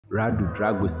Radu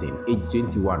Dragusin, age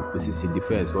 21, position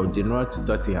defense from Genoa to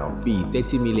Tottenham, fee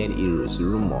 30 million euros.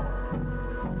 Rumours.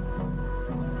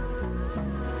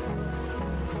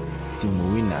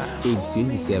 Timo Werner, age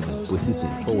 27, position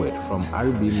forward from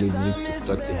RB Leipzig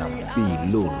to Tottenham,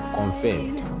 fee loan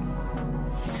confirmed.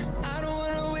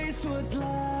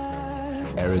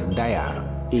 Eric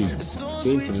Dyer, age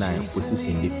 29,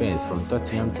 position defense from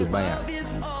Tottenham to Bayern,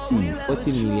 fee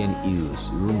 40 million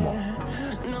euros. Rumours.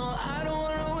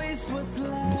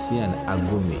 Lucian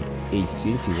Agome, age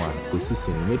 21,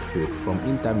 position midfield from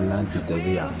Inter Milan to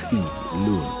Sevilla, fee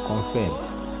loan confirmed.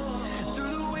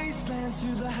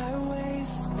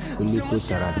 Filippo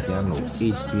Tarasiano,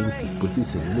 age 20,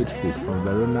 position midfield from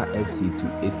Verona FC to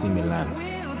AC Milan,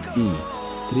 fee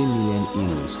 3 million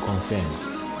euros confirmed.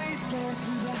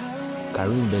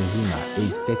 Karim Benzema,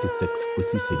 age 36,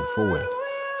 position forward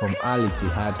from Al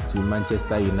Ittihad to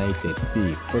Manchester United,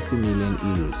 fee 40 million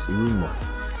euros. Rumours.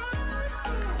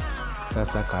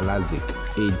 Sasa Kalajic,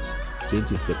 age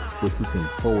 26, position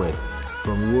forward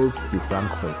from Wolves to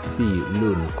Frankfurt, fee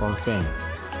loan confirmed.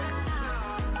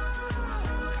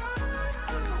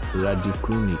 Radi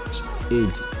Krunic,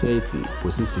 age 30,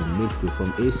 position midfield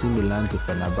from AC Milan to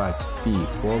Fenerbahce, fee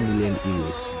 4 million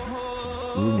euros.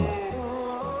 Rumours.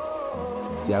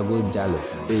 Thiago Jallo,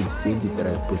 age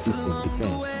 23, position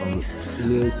defense from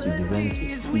Lille to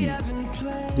Juventus, fee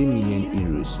 3 million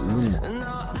euros. Rumours.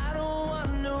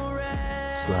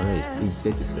 Suarez,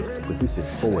 age 36, position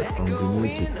forward from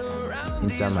Greenwich to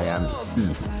Inter Miami,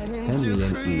 fee 10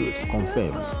 million euros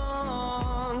confirmed.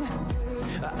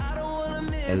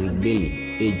 Eric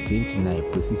Bailly, age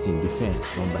 29, position defense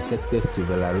from Besiktas to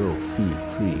Villarreal, fee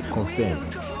free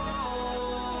confirmed.